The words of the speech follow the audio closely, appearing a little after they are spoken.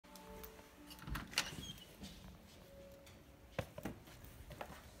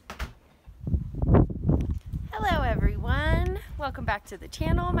welcome back to the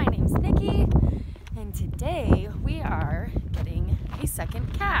channel. My name's Nikki, and today we are getting a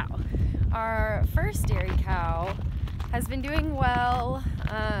second cow. Our first dairy cow has been doing well.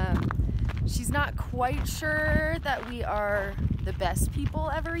 She's not quite sure that we are the best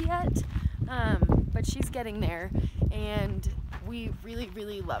people ever yet, but she's getting there, and we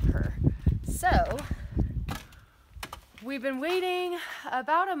really love her. So we've been waiting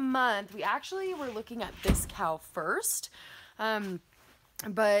about a month. We actually were looking at this cow first,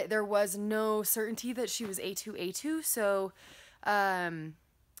 but there was no certainty that she was A2, so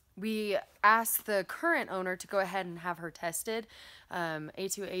we asked the current owner to go ahead and have her tested.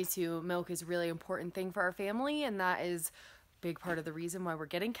 A2 milk is a really important thing for our family, and that is a big part of the reason why we're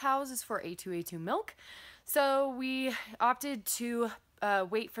getting cows is for A2 milk. So we opted to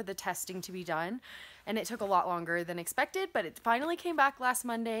wait for the testing to be done, and it took a lot longer than expected, but it finally came back last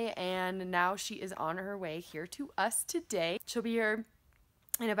Monday, and now she is on her way here to us today. She'll be here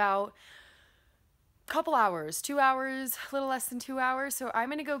in about a couple hours, 2 hours, a little less than 2 hours. So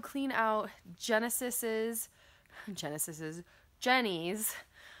I'm gonna go clean out Genny's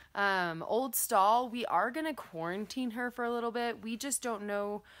old stall. We are gonna quarantine her for a little bit. We just don't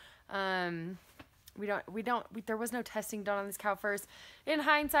know. There was no testing done on this cow first. In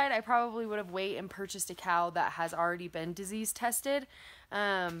hindsight, I probably would have waited and purchased a cow that has already been disease tested.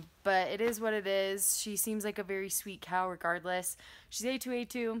 But it is what it is. She seems like a very sweet cow regardless. She's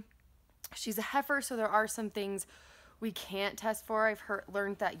A2. She's a heifer, so there are some things we can't test for. I've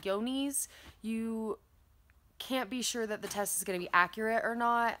learned that yonis, you can't be sure that the test is going to be accurate or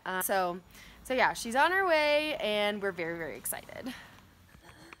not. So yeah, she's on her way, and we're very excited.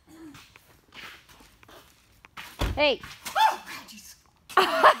 Hey. Oh,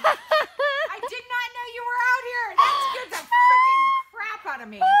 I did not know you were out here. That scared the freaking crap out of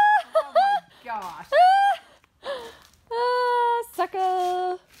me. Oh my gosh.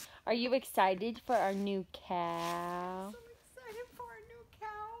 Sucker. Are you excited for our new cow? I'm so excited for our new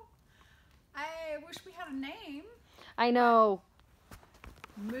cow. I wish we had a name. I know.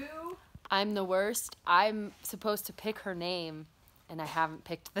 Moo. I'm the worst. I'm supposed to pick her name, and I haven't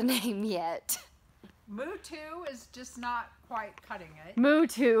picked the name yet. Mewtwo is just not quite cutting it.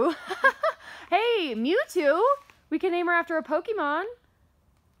 Mewtwo. Hey, Mewtwo. We can name her after a Pokemon.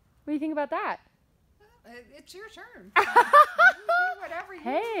 What do you think about that? It's your turn. You do whatever you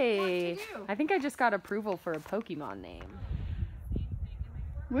want to do. I think I just got approval for a Pokemon name.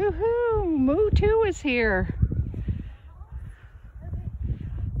 Woohoo! Mewtwo is here.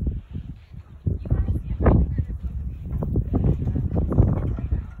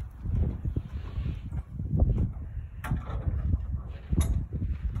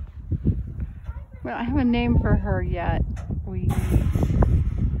 We don't have a name for her yet. We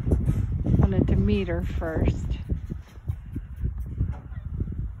wanted to meet her first.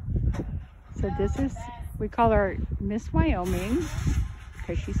 So this is, we call her Miss Wyoming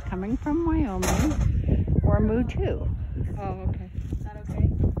because she's coming from Wyoming, or Mewtwo. Oh, okay. Is that okay?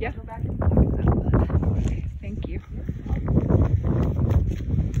 Yeah. Go back and look. Okay, thank you.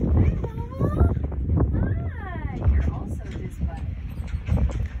 Hi, you're also this button.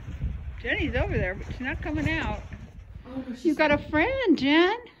 Jenny's over there, but she's not coming out. Oh, no, You got a friend,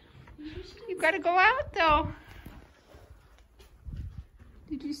 Jen. You got to go out, though.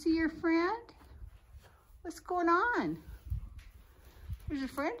 Did you see your friend? What's going on? There's a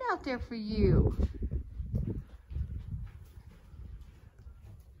friend out there for you.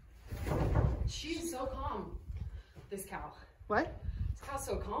 She's so calm, this cow. What? This cow's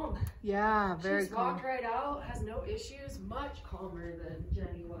so calm. Yeah, very She's calm. walked right out, has no issues, much calmer than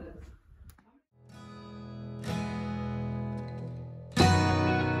Jenny was.